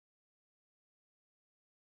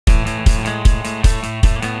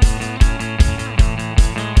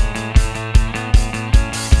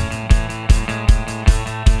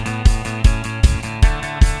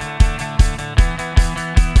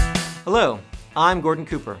I'm Gordon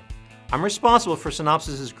Cooper. I'm responsible for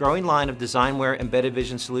Synopsys' growing line of DesignWare embedded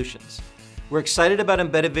vision solutions. We're excited about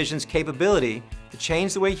embedded vision's capability to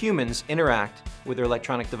change the way humans interact with their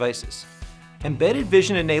electronic devices. Embedded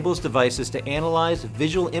vision enables devices to analyze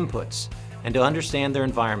visual inputs and to understand their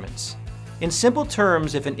environments. In simple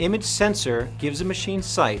terms, if an image sensor gives a machine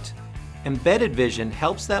sight, embedded vision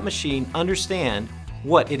helps that machine understand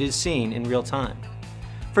what it is seeing in real time.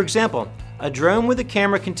 For example, a drone with a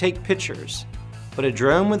camera can take pictures, but a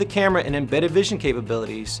drone with a camera and embedded vision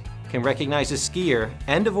capabilities can recognize a skier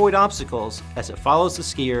and avoid obstacles as it follows the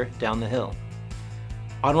skier down the hill.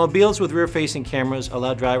 Automobiles with rear-facing cameras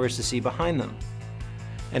allow drivers to see behind them.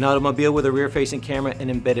 An automobile with a rear-facing camera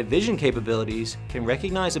and embedded vision capabilities can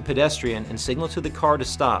recognize a pedestrian and signal to the car to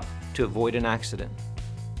stop to avoid an accident.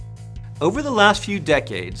 Over the last few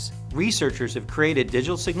decades, researchers have created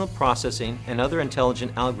digital signal processing and other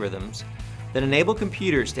intelligent algorithms that enable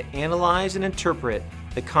computers to analyze and interpret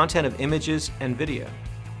the content of images and video.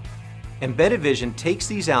 Embedded vision takes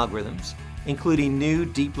these algorithms, including new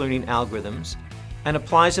deep learning algorithms, and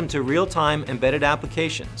applies them to real-time embedded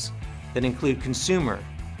applications that include consumer,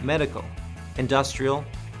 medical, industrial,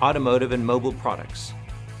 automotive, and mobile products.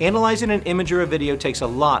 Analyzing an image or a video takes a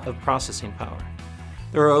lot of processing power.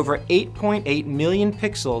 There are over 8.8 million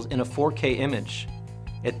pixels in a 4K image.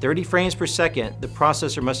 At 30 frames per second, the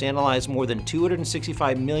processor must analyze more than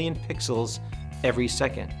 265 million pixels every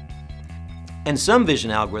second. And some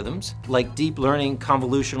vision algorithms, like deep learning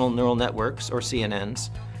convolutional neural networks, or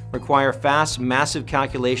CNNs, require fast, massive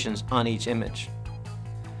calculations on each image.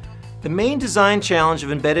 The main design challenge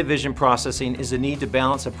of embedded vision processing is the need to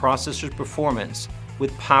balance a processor's performance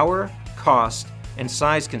with power, cost, and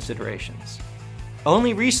size considerations.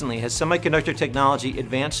 Only recently has semiconductor technology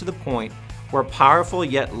advanced to the point where powerful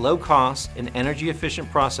yet low-cost and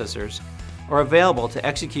energy-efficient processors are available to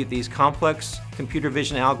execute these complex computer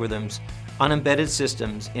vision algorithms on embedded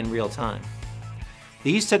systems in real time.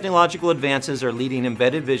 These technological advances are leading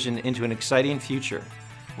embedded vision into an exciting future,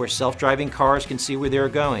 where self-driving cars can see where they are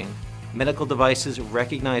going, medical devices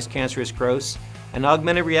recognize cancerous growths, and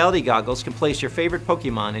augmented reality goggles can place your favorite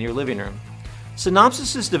Pokemon in your living room.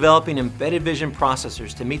 Synopsys is developing embedded vision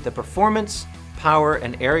processors to meet the performance, power,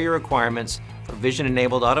 and area requirements for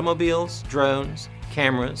vision-enabled automobiles, drones,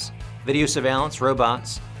 cameras, video surveillance,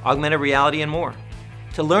 robots, augmented reality, and more.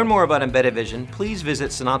 To learn more about embedded vision, please visit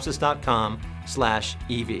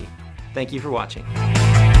synopsys.com/EV. Thank you for watching.